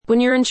When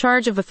you're in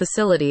charge of a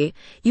facility,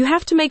 you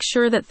have to make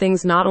sure that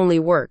things not only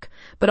work,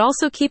 but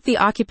also keep the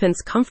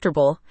occupants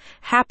comfortable,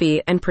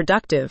 happy, and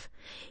productive.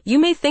 You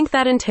may think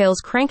that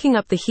entails cranking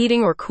up the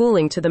heating or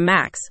cooling to the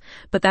max,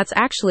 but that's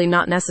actually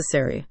not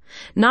necessary.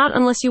 Not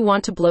unless you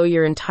want to blow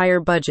your entire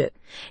budget.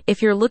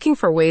 If you're looking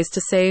for ways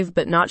to save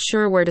but not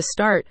sure where to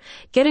start,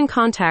 get in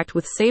contact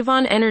with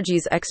Savon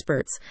Energy's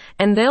experts,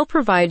 and they'll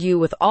provide you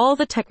with all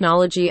the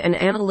technology and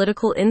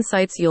analytical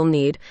insights you'll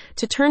need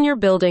to turn your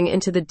building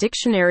into the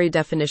dictionary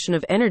definition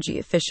of energy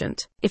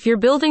efficient. If your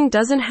building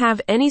doesn't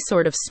have any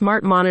sort of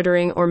smart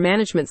monitoring or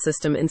management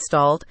system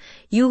installed,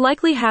 you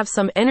likely have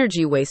some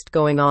energy waste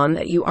going on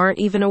that you aren't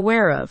even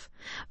aware of.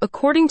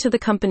 According to the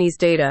company's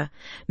data,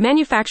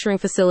 manufacturing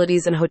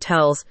facilities and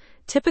hotels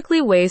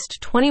typically waste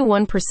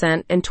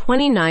 21% and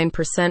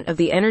 29% of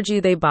the energy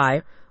they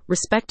buy,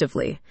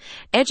 respectively.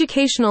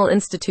 Educational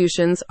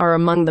institutions are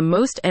among the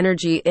most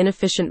energy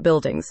inefficient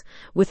buildings,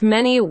 with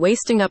many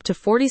wasting up to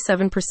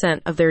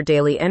 47% of their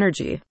daily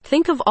energy.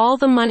 Think of all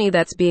the money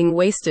that's being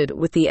wasted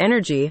with the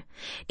energy.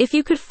 If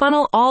you could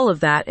funnel all of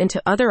that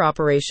into other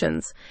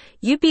operations,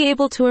 you'd be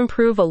able to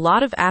improve a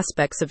lot of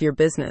aspects of your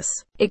business.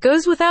 It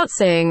goes without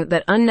saying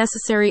that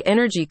unnecessary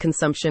energy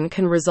consumption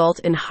can result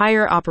in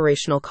higher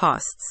operational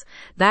costs.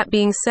 That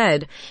being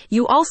said,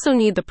 you also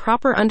need the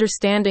proper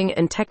understanding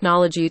and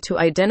technology to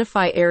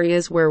identify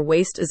areas where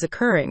waste is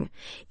occurring.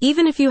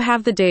 Even if you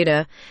have the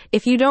data,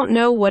 if you don't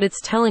know what it's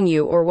telling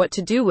you or what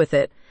to do with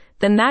it,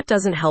 then that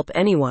doesn't help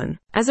anyone.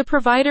 As a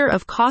provider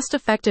of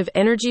cost-effective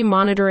energy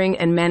monitoring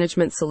and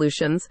management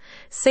solutions,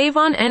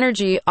 Savon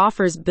Energy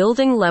offers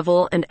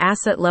building-level and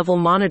asset-level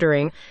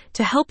monitoring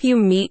to help you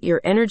meet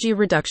your energy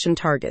reduction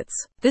targets.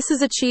 This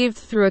is achieved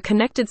through a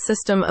connected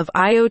system of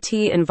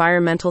IoT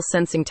environmental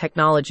sensing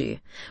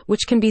technology,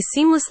 which can be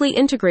seamlessly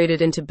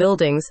integrated into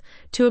buildings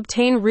to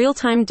obtain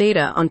real-time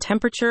data on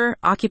temperature,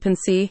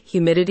 occupancy,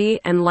 humidity,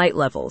 and light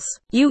levels.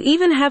 You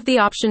even have the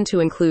option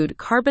to include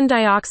carbon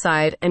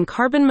dioxide and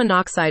carbon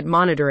monoxide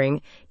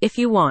monitoring if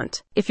you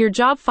want. If your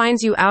job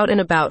finds you out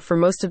and about for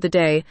most of the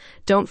day,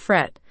 don't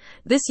fret.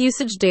 This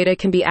usage data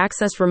can be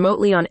accessed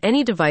remotely on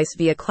any device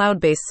via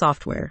cloud-based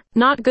software.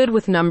 Not good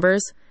with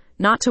numbers?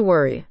 Not to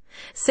worry.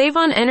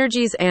 Savon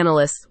Energy's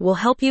analysts will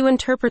help you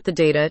interpret the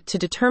data to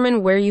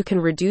determine where you can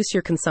reduce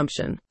your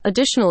consumption.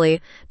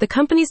 Additionally, the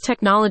company's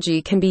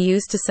technology can be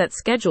used to set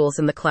schedules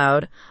in the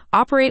cloud,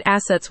 operate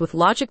assets with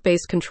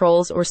logic-based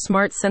controls or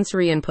smart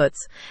sensory inputs,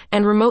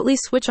 and remotely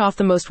switch off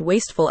the most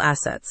wasteful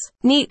assets.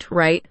 Neat,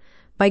 right?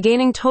 By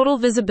gaining total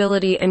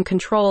visibility and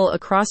control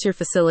across your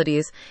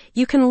facilities,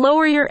 you can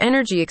lower your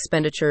energy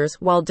expenditures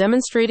while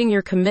demonstrating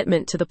your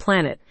commitment to the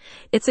planet.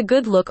 It's a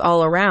good look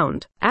all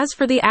around. As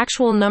for the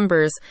actual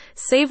numbers,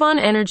 Savon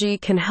Energy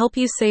can help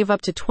you save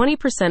up to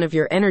 20% of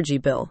your energy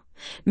bill.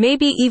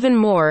 Maybe even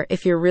more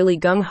if you're really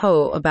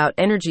gung-ho about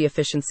energy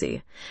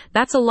efficiency.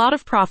 That's a lot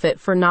of profit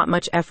for not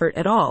much effort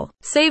at all.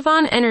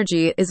 Savon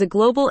Energy is a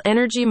global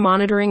energy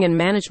monitoring and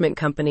management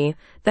company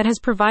that has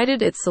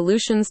provided its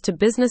solutions to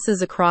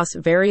businesses across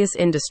various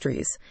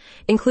industries,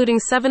 including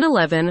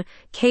 7-Eleven,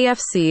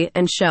 KFC,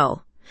 and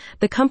Shell.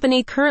 The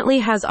company currently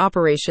has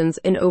operations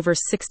in over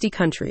 60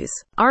 countries.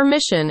 Our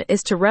mission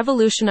is to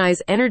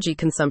revolutionize energy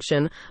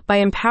consumption by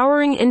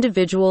empowering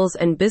individuals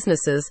and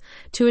businesses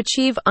to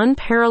achieve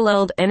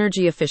unparalleled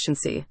energy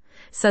efficiency,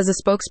 says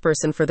a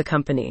spokesperson for the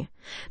company.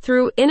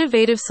 Through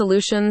innovative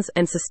solutions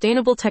and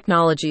sustainable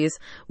technologies,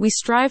 we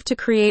strive to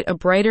create a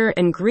brighter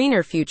and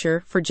greener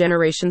future for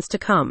generations to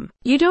come.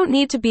 You don't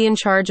need to be in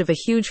charge of a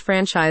huge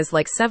franchise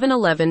like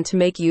 7-Eleven to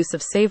make use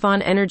of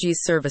Savon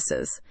Energy's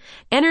services.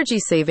 Energy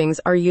savings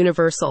are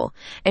universal,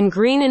 and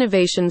green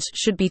innovations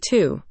should be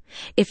too.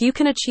 If you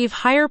can achieve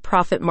higher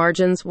profit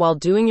margins while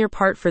doing your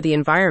part for the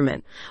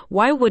environment,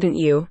 why wouldn't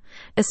you?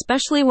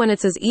 Especially when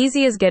it's as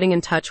easy as getting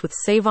in touch with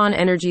Savon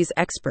Energy's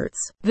experts.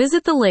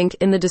 Visit the link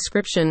in the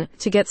description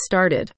to get started.